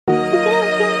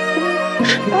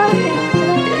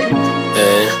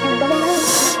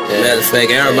Matter of fact,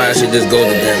 everybody should just go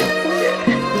to dinner.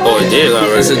 Oh, it did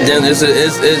already. It's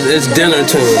dinner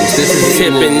tunes. This is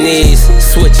tipping knees,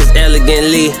 switches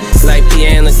elegantly like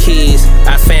piano keys.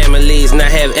 Our families now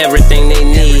have everything they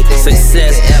need.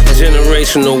 Success,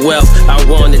 generational wealth. I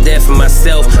wanted that for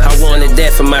myself. I wanted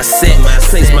that for my set.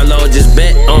 Place my largest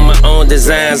bet on my own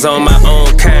designs, on my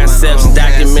own concepts.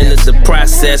 Documented the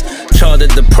process, charted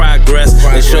the progress,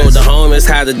 and showed the homies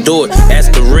how to do it. That's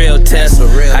the real test.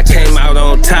 I came out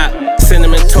on top.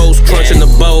 Cinnamon toast crunching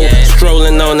the bowl,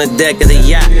 strolling on the deck of the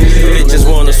yacht. Bitches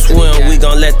wanna swim, we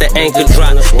gon' let the anchor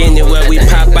drop. Anywhere we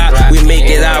pop out, we make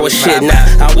it our shit. Now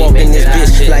I walk in this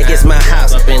bitch like it's my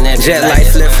house. Jet light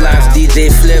flip flops,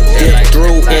 DJ Flipp dip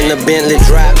through in the Bentley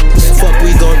drop. Fuck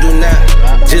we gon' do now?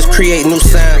 Just create new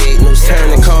sound.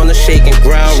 Turn the corner, shake and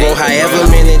ground. Roll however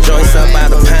many joints up by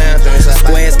the pound.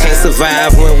 Squares can't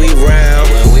survive when we round.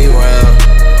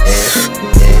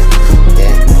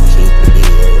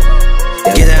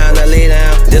 Get down and lay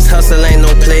down, this hustle ain't no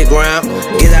playground.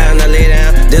 Get down and lay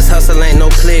down, this hustle ain't no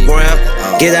playground.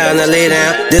 Get down and lay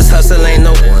down, this hustle ain't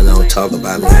no. Boy, don't talk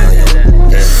about me.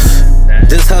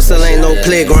 This hustle ain't no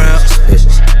playground.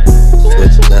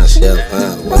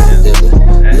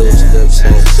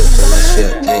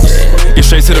 Get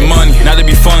straight to the money, not to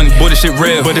be funny. Boy, this shit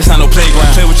real, but this not no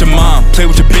playground. Play with your mom, play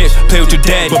with your bitch, play with your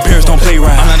dad, but parents don't play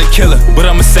around. I'm not a killer, but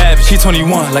I'm a savage. He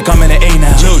 21, like I'm in an A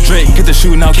now. Lil Drake, get the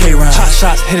shooting out K-round. Hot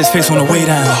shots, hit his face on the way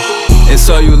down. And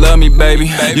so you love me,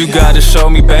 baby. You gotta show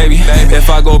me, baby. If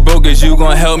I go broke, is you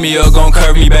gon' help me or gon'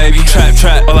 curve me, baby?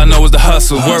 Trap, all I know is the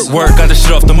hustle. Work, got the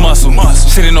shit off the muscle.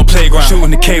 Sitting on playground,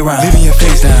 shooting the K-round, leaving your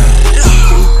face down.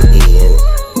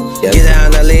 Get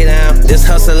down and lay down, this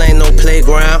hustle ain't no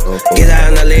playground. Get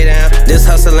down and lay down, this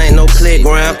hustle ain't no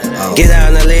playground. Get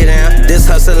down and lay down, this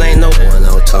hustle ain't no.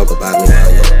 Don't talk about me.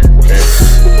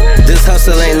 This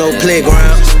hustle ain't no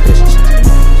playground.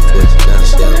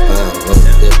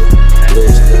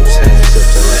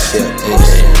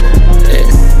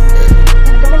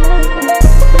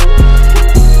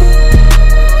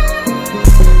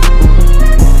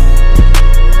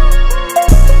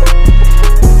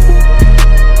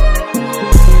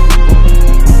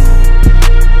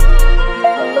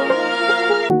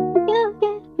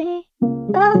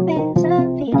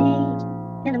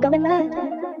 And I'm going mad.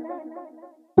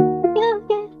 You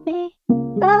give me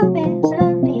always